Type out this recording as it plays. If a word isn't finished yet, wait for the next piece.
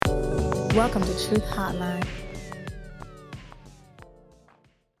Welcome to Truth Hotline.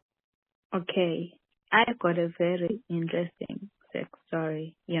 Okay, I got a very interesting sex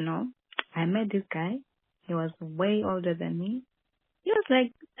story. I met this guy. He was way older than me. He was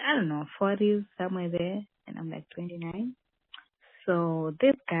like, I don't know, 40s, somewhere there, and I'm like 29. So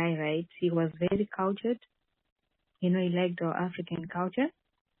this guy, right, he was very cultured. He liked our African culture.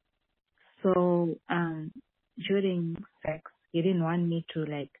 So during sex, he didn't want me to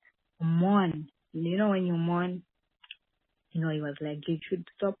like mourn. When you mourn, he was like, you should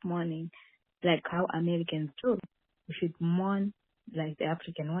stop mourning like how Americans do. You should mourn like the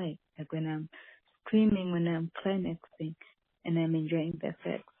African way. Like when I'm screaming, when I'm climaxing, and I'm enjoying the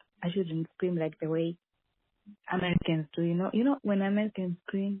sex, I shouldn't scream like the way Americans do. When Americans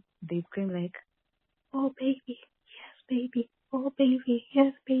scream, they scream like, "Oh baby, yes baby, oh baby,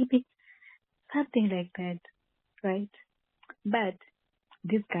 yes baby," something like that, right? But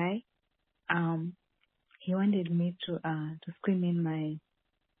this guy, he wanted me to scream in my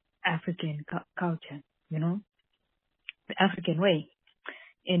African culture, the African way,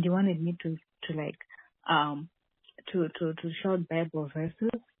 and he wanted me to like um to shout Bible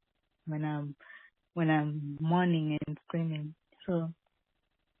verses when I'm mourning and screaming. So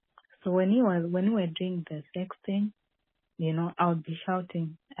when we were doing the sex thing, I would be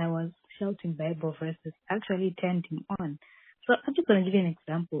shouting. I was shouting Bible verses. Actually turned him on. So I'm just gonna give you an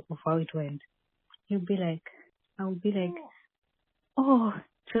example of how it went. I would be like, "Oh,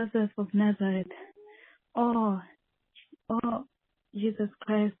 Joseph of Nazareth. Oh, oh, Jesus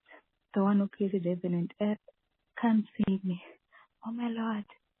Christ, the one who created heaven and earth. Come save me. Oh my Lord.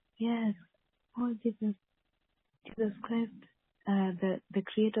 Yes. Oh Jesus Christ, the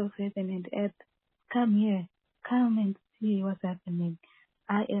creator of heaven and earth. Come here. Come and see what's happening.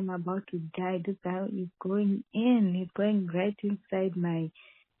 I am about to die. This guy is going in. He's going right inside my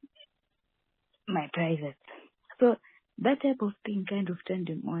private. So that type of thing kind of turned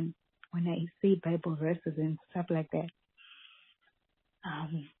him on when I say Bible verses and stuff like that.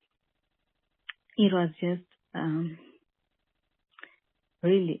 It was just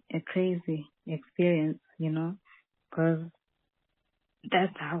really a crazy experience, because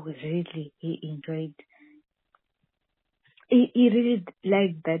that's how he enjoyed. He really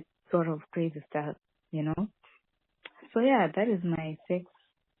liked that sort of crazy stuff, you know. So yeah, that is my sex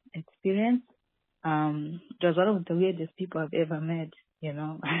experience. It was one of the weirdest people I've ever met.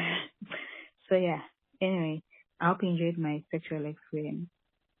 So yeah. Anyway, I hope you enjoyed my sexual experience.